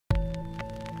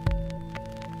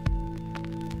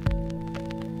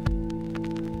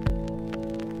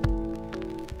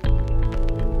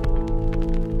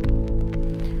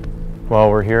Well,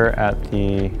 we're here at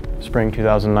the Spring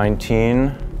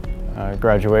 2019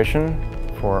 graduation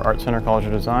for ArtCenter College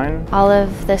of Design. All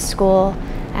of the school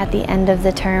at the end of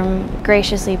the term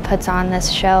graciously puts on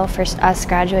this show for us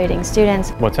graduating students.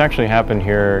 What's actually happened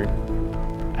here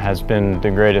has been the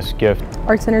greatest gift.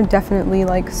 ArtCenter definitely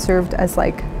served as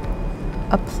a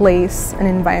place, an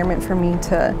environment for me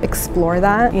to explore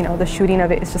that. You know, the shooting of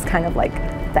it is just kind of like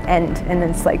the end, and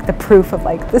it's like the proof of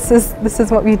this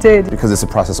is what we did. Because it's a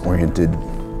process-oriented,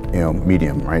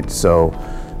 medium, right? So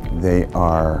they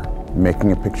are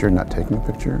making a picture, not taking a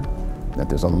picture. That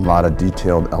there's a lot of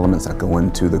detailed elements that go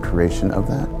into the creation of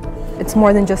that. It's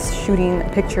more than just shooting a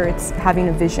picture, it's having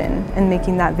a vision and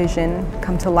making that vision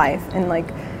come to life, and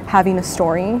having a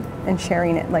story and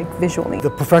sharing it visually. The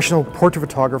professional portrait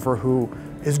photographer who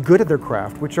is good at their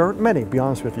craft, which aren't many, to be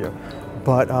honest with you,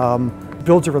 but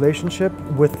builds a relationship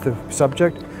with the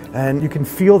subject, and you can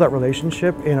feel that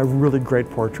relationship in a really great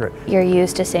portrait. You're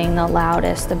used to seeing the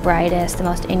loudest, the brightest, the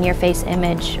most in-your-face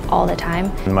image all the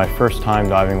time. My first time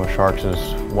diving with sharks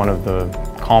is one of the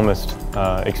calmest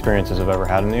experiences I've ever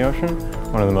had in the ocean,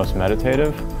 one of the most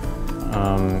meditative,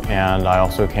 and I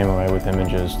also came away with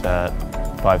images that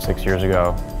 5-6 years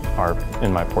ago are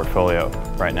in my portfolio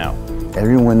right now.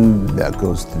 Everyone that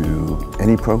goes through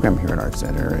any program here at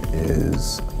ArtCenter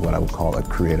is what I would call a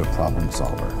creative problem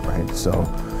solver, right? So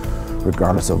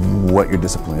regardless of what your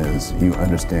discipline is, you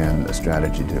understand a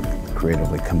strategy to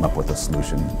creatively come up with a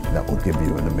solution that will give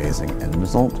you an amazing end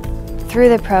result. Through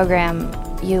the program,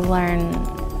 you learn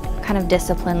kind of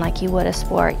discipline like you would a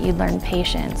sport. You learn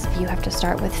patience. You have to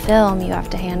start with film, you have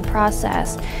to hand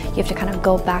process, you have to kind of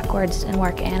go backwards and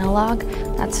work analog.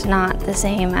 That's not the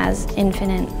same as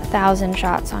infinite 1,000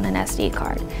 shots on an SD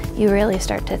card. You really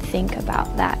start to think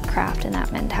about that craft and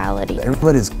that mentality.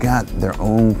 Everybody's got their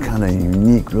own kind of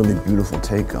unique, really beautiful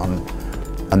take on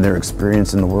their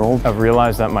experience in the world. I've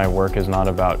realized that my work is not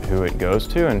about who it goes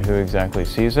to and who exactly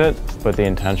sees it, but the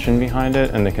intention behind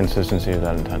it and the consistency of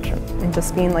that intention. And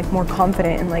just being more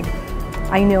confident and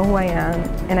I know who I am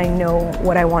and I know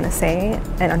what I want to say,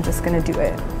 and I'm just going to do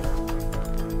it.